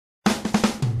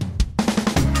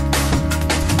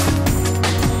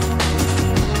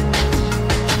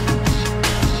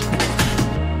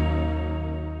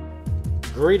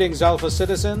Greetings, Alpha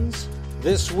citizens.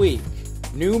 This week,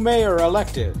 new mayor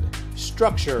elected,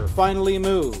 structure finally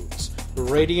moves,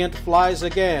 Radiant flies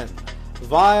again,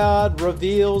 Viod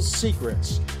reveals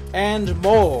secrets, and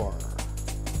more.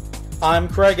 I'm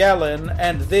Craig Allen,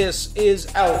 and this is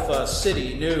Alpha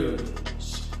City News.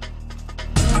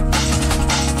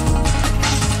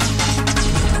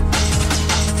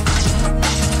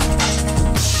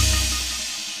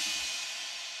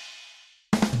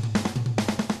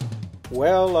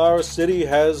 Well, our city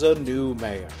has a new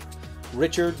mayor.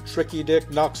 Richard Tricky Dick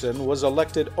Noxon was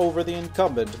elected over the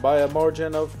incumbent by a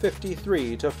margin of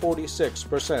 53 to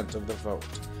 46% of the vote.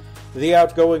 The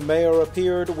outgoing mayor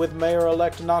appeared with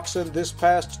Mayor-elect Noxon this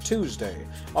past Tuesday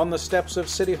on the steps of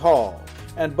City Hall,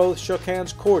 and both shook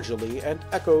hands cordially and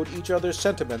echoed each other's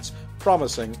sentiments,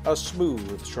 promising a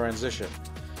smooth transition.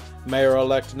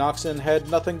 Mayor-elect Noxon had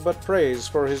nothing but praise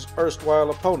for his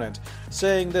erstwhile opponent,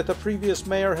 saying that the previous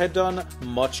mayor had done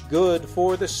much good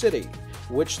for the city,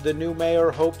 which the new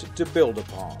mayor hoped to build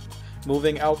upon,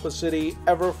 moving Alpha City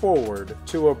ever forward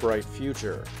to a bright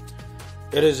future.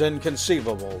 It is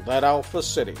inconceivable that Alpha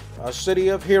City, a city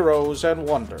of heroes and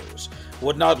wonders,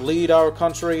 would not lead our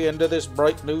country into this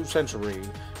bright new century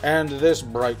and this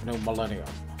bright new millennium.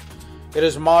 It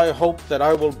is my hope that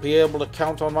I will be able to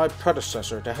count on my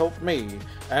predecessor to help me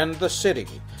and the city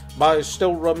by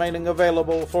still remaining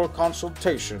available for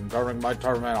consultation during my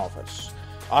term in office.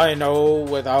 I know,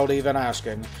 without even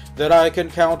asking, that I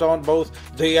can count on both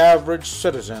the average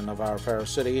citizen of our fair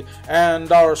city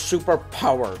and our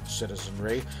super-powered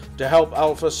citizenry to help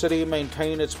Alpha City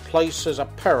maintain its place as a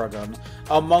paragon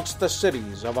amongst the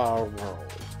cities of our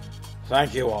world.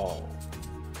 Thank you all.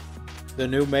 The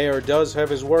new mayor does have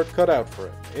his work cut out for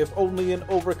him, if only in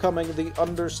overcoming the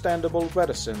understandable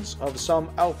reticence of some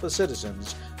Alpha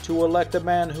citizens to elect a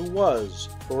man who was,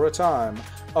 for a time,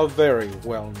 a very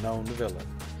well-known villain.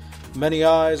 Many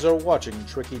eyes are watching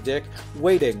Tricky Dick,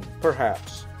 waiting,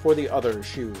 perhaps, for the other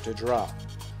shoe to drop.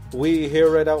 We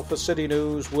here at Alpha City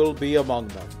News will be among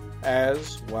them,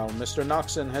 as, while Mr.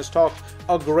 Noxon has talked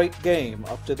a great game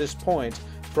up to this point,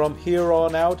 from here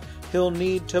on out he'll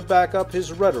need to back up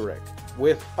his rhetoric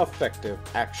with effective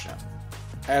action.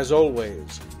 As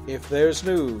always, if there's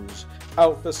news,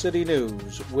 Alpha City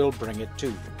News will bring it to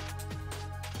you.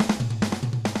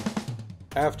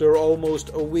 After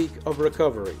almost a week of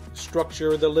recovery,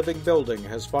 Structure the Living Building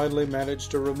has finally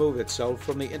managed to remove itself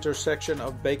from the intersection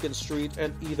of Bacon Street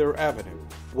and Either Avenue,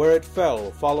 where it fell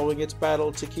following its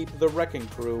battle to keep the wrecking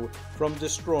crew from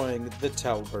destroying the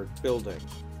Talbert building.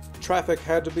 Traffic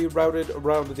had to be routed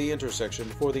around the intersection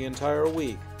for the entire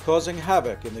week, causing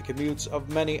havoc in the commutes of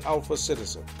many Alpha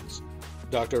citizens.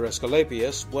 Dr.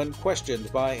 Escalapius, when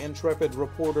questioned by intrepid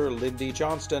reporter Lindy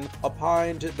Johnston,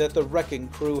 opined that the wrecking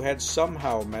crew had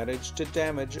somehow managed to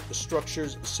damage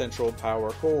Structure's central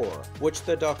power core, which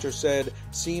the doctor said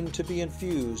seemed to be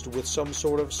infused with some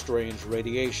sort of strange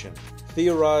radiation,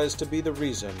 theorized to be the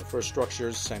reason for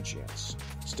Structure's sentience.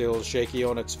 Still shaky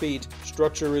on its feet,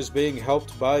 Structure is being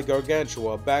helped by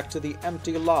Gargantua back to the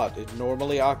empty lot it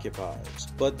normally occupies,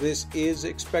 but this is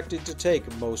expected to take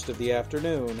most of the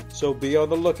afternoon, so be on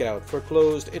the lookout for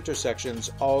closed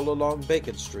intersections all along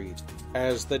Bacon Street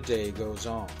as the day goes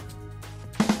on.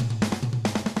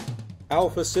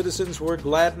 Alpha citizens were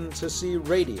gladdened to see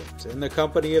Radiant in the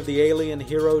company of the alien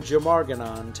hero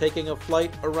Jamarganon taking a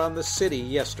flight around the city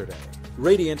yesterday.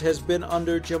 Radiant has been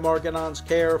under Jamarganon's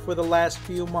care for the last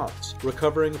few months,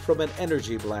 recovering from an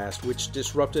energy blast which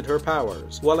disrupted her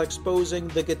powers, while exposing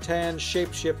the Gatan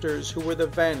shapeshifters who were the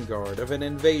vanguard of an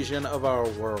invasion of our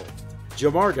world.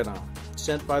 Jamarganon,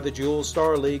 sent by the Jewel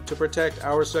Star League to protect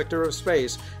our sector of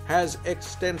space, has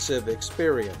extensive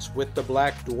experience with the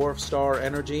black dwarf star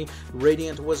energy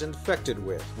Radiant was infected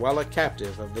with while a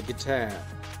captive of the Gatan.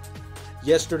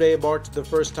 Yesterday marked the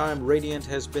first time Radiant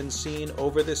has been seen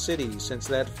over the city since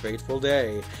that fateful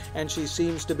day, and she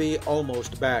seems to be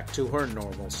almost back to her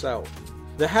normal self.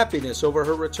 The happiness over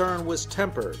her return was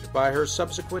tempered by her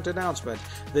subsequent announcement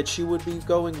that she would be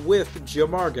going with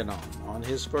Jamarganon on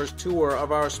his first tour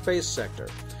of our space sector,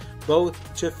 both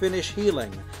to finish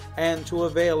healing and to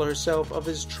avail herself of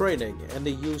his training and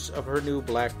the use of her new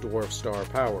black dwarf star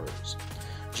powers.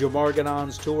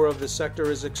 Jamarganon's tour of the sector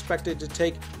is expected to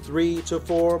take 3 to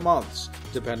 4 months,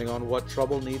 depending on what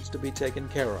trouble needs to be taken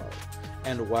care of.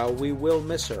 And while we will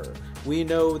miss her, we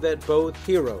know that both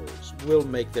heroes will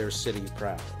make their city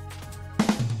proud.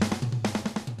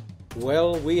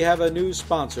 Well, we have a new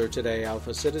sponsor today,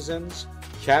 Alpha citizens,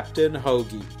 Captain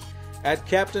Hoagie. At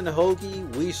Captain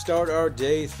Hoagie, we start our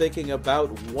day thinking about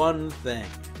one thing: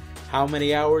 how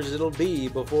many hours it'll be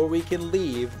before we can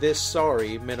leave this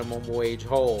sorry minimum wage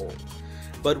hole.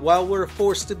 But while we're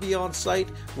forced to be on site,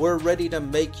 we're ready to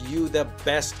make you the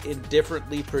best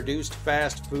indifferently produced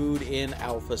fast food in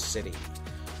Alpha City.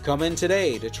 Come in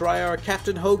today to try our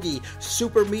Captain Hoagie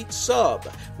Super Meat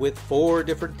Sub with 4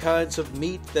 different kinds of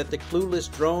meat that the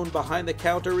clueless drone behind the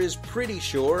counter is pretty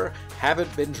sure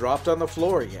haven't been dropped on the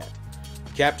floor yet.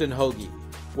 Captain Hoagie,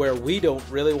 where we don't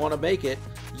really want to make it,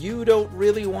 you don't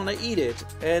really want to eat it,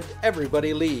 and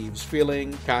everybody leaves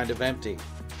feeling kind of empty.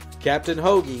 Captain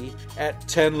Hoagie at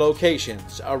 10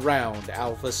 locations around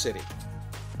Alpha City.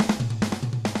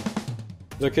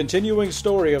 The continuing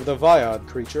story of the Viod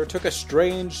creature took a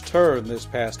strange turn this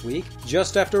past week,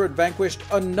 just after it vanquished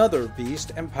another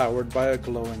beast empowered by a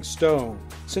glowing stone.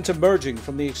 Since emerging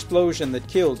from the explosion that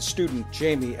killed student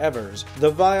Jamie Evers,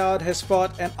 the Viod has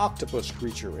fought an octopus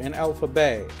creature in Alpha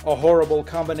Bay, a horrible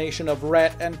combination of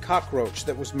rat and cockroach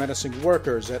that was menacing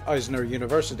workers at Eisner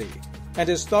University, and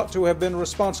is thought to have been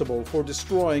responsible for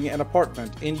destroying an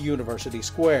apartment in University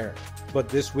Square. But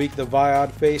this week the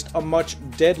Viod faced a much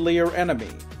deadlier enemy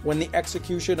when the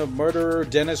execution of murderer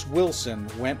Dennis Wilson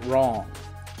went wrong.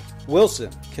 Wilson,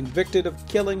 convicted of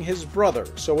killing his brother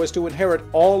so as to inherit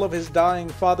all of his dying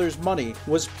father's money,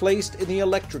 was placed in the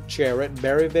electric chair at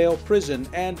Berryvale Prison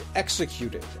and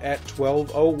executed at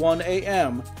 12:01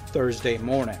 a.m. Thursday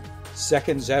morning.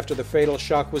 Seconds after the fatal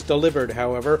shock was delivered,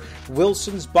 however,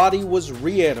 Wilson's body was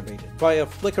reanimated by a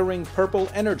flickering purple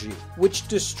energy, which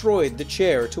destroyed the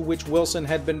chair to which Wilson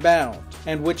had been bound,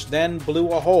 and which then blew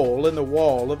a hole in the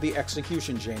wall of the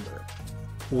execution chamber.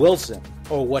 Wilson,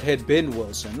 or what had been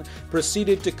Wilson,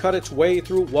 proceeded to cut its way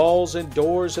through walls and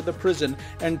doors of the prison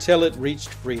until it reached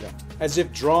freedom. As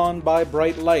if drawn by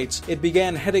bright lights, it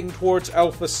began heading towards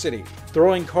Alpha City,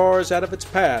 throwing cars out of its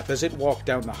path as it walked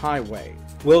down the highway.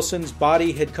 Wilson's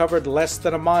body had covered less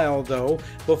than a mile, though,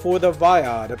 before the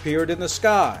Viod appeared in the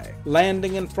sky,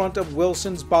 landing in front of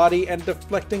Wilson's body and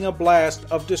deflecting a blast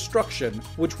of destruction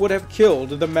which would have killed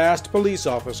the masked police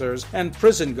officers and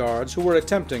prison guards who were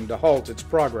attempting to halt its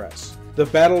progress. The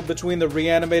battle between the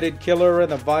reanimated killer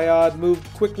and the Viod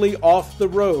moved quickly off the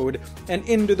road and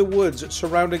into the woods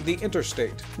surrounding the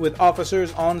interstate, with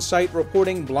officers on site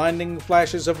reporting blinding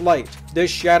flashes of light, the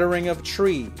shattering of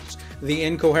trees, the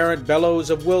incoherent bellows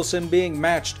of Wilson being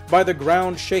matched by the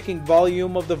ground-shaking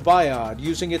volume of the Viod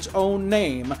using its own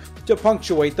name to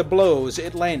punctuate the blows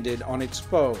it landed on its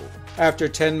foe. After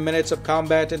 10 minutes of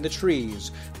combat in the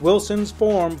trees, Wilson's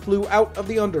form flew out of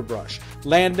the underbrush,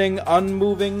 landing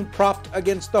unmoving, propped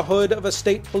against the hood of a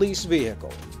state police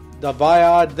vehicle. The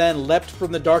Viod then leapt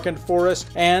from the darkened forest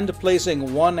and,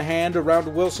 placing one hand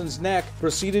around Wilson's neck,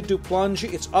 proceeded to plunge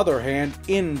its other hand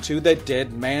into the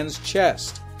dead man's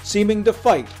chest. Seeming to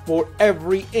fight for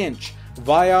every inch,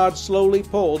 Viod slowly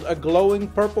pulled a glowing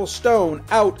purple stone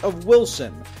out of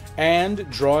Wilson and,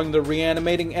 drawing the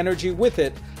reanimating energy with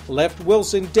it, left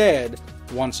Wilson dead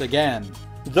once again.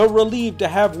 Though relieved to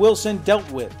have Wilson dealt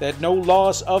with at no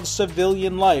loss of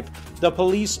civilian life, the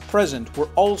police present were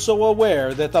also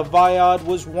aware that the Viod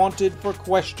was wanted for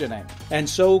questioning, and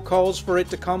so calls for it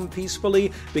to come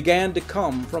peacefully began to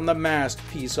come from the masked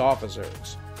peace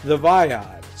officers. The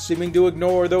Viod, seeming to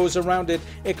ignore those around it,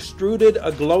 extruded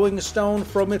a glowing stone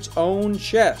from its own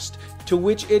chest, to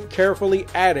which it carefully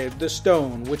added the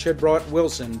stone which had brought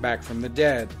Wilson back from the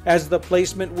dead. As the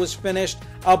placement was finished,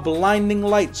 a blinding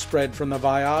light spread from the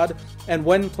Viod, and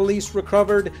when police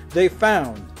recovered, they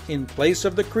found, in place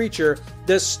of the creature,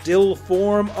 the still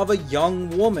form of a young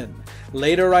woman,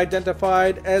 later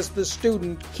identified as the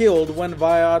student killed when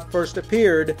Viod first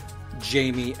appeared,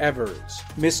 Jamie Evers.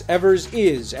 Miss Evers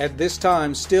is, at this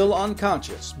time, still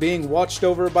unconscious, being watched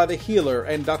over by the healer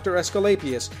and Dr.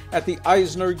 Escalapius at the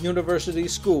Eisner University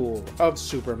School of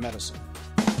Super Medicine.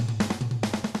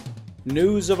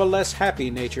 News of a less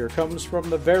happy nature comes from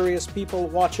the various people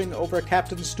watching over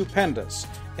Captain Stupendous,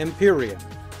 Empyrean,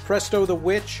 Presto the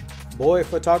Witch, boy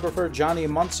photographer Johnny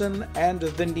Munson, and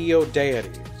the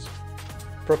Neo-Deities.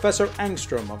 Professor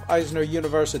Angstrom of Eisner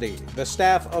University, the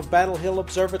staff of Battle Hill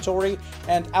Observatory,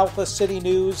 and Alpha City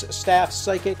News staff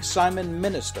psychic Simon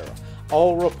Minister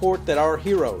all report that our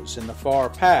heroes in the far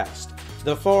past,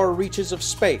 the far reaches of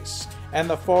space, and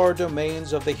the far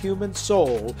domains of the human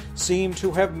soul seem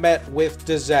to have met with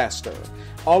disaster,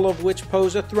 all of which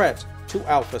pose a threat to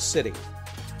Alpha City.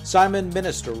 Simon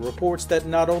Minister reports that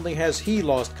not only has he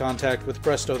lost contact with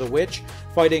Presto the Witch,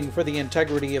 fighting for the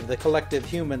integrity of the collective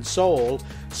human soul,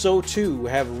 so too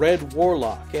have Red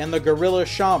Warlock and the Gorilla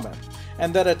Shaman,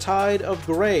 and that a tide of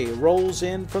gray rolls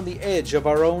in from the edge of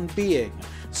our own being,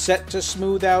 set to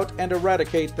smooth out and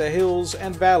eradicate the hills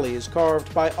and valleys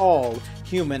carved by all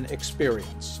human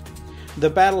experience. The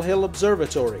Battle Hill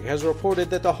Observatory has reported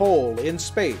that the hole in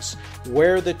space,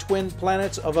 where the twin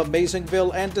planets of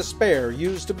Amazingville and Despair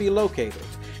used to be located,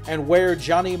 and where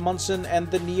Johnny Munson and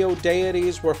the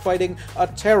Neo-Deities were fighting a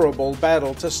terrible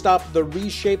battle to stop the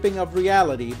reshaping of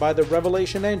reality by the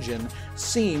Revelation Engine,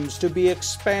 seems to be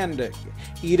expanding,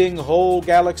 eating whole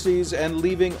galaxies and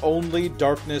leaving only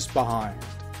darkness behind.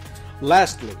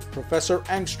 Lastly, Professor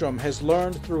Angstrom has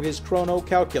learned through his chrono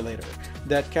calculator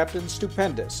that Captain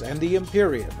Stupendous and the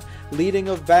Imperium, leading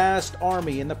a vast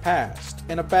army in the past,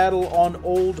 in a battle on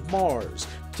old Mars,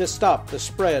 to stop the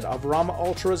spread of Rama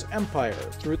Ultra's empire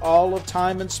through all of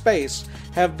time and space,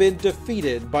 have been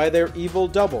defeated by their evil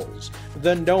doubles,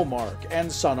 the Nomarch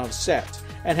and Son of Set,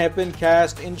 and have been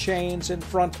cast in chains in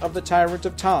front of the Tyrant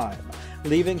of Time,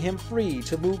 leaving him free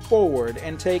to move forward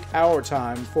and take our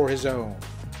time for his own.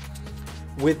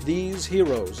 With these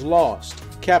heroes lost,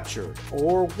 captured,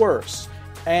 or worse,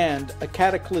 and a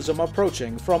cataclysm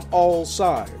approaching from all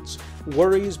sides,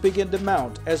 worries begin to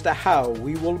mount as to how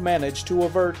we will manage to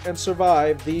avert and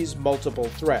survive these multiple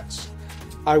threats.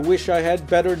 I wish I had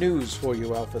better news for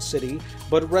you, Alpha City,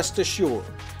 but rest assured,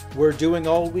 we're doing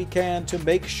all we can to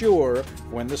make sure,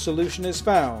 when the solution is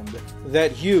found,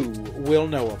 that you will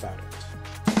know about it.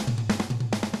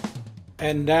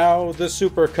 And now, the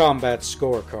Super Combat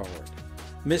Scorecard.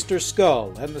 Mr.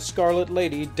 Skull and the Scarlet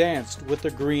Lady danced with the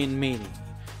Green Meanie.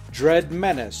 Dread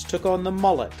Menace took on the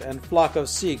Mullet and Flock of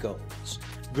Seagulls.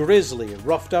 Grizzly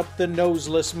roughed up the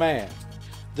Noseless Man.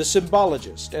 The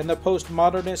Symbologist and the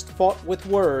Postmodernist fought with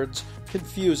words,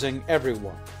 confusing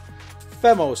everyone.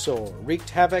 Femosaur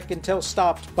wreaked havoc until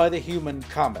stopped by the Human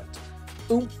Comet.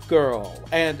 Oomph Girl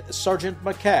and Sergeant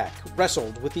Macaque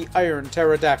wrestled with the Iron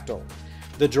Pterodactyl.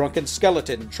 The Drunken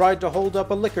Skeleton tried to hold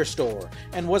up a liquor store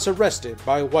and was arrested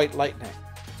by White Lightning.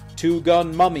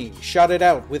 Two-Gun Mummy shot it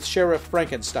out with Sheriff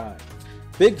Frankenstein.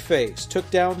 Big Face took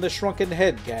down the Shrunken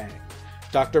Head Gang.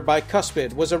 Dr.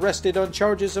 Bicuspid was arrested on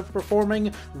charges of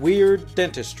performing weird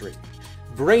dentistry.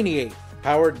 Brainiac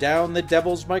powered down the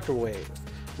Devil's Microwave.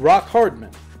 Rock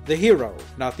Hardman, the hero,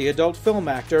 not the adult film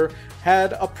actor,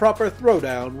 had a proper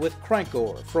throwdown with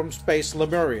Crankor from Space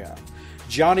Lemuria.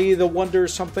 Johnny the Wonder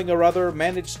Something or Other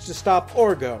managed to stop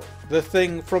Orgo, the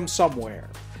Thing from Somewhere.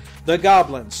 The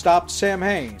Goblin stopped Sam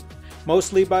Hain,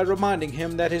 mostly by reminding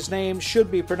him that his name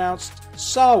should be pronounced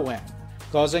Sawen,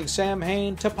 causing Sam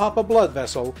Hain to pop a blood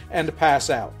vessel and pass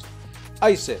out.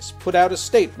 Isis put out a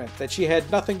statement that she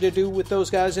had nothing to do with those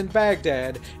guys in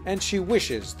Baghdad, and she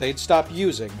wishes they'd stop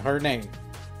using her name.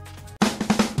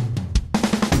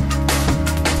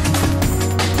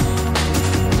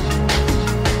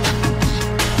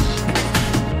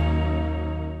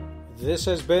 This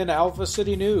has been Alpha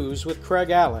City News with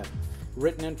Craig Allen.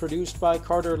 Written and produced by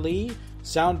Carter Lee.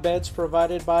 Sound beds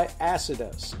provided by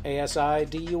Acidus,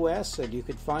 ASIDUS, and you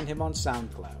can find him on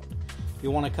SoundCloud. If you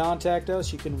want to contact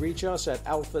us, you can reach us at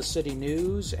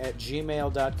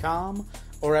alphacitynews@gmail.com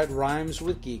or at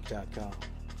rhymeswithgeek.com.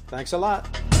 Thanks a lot.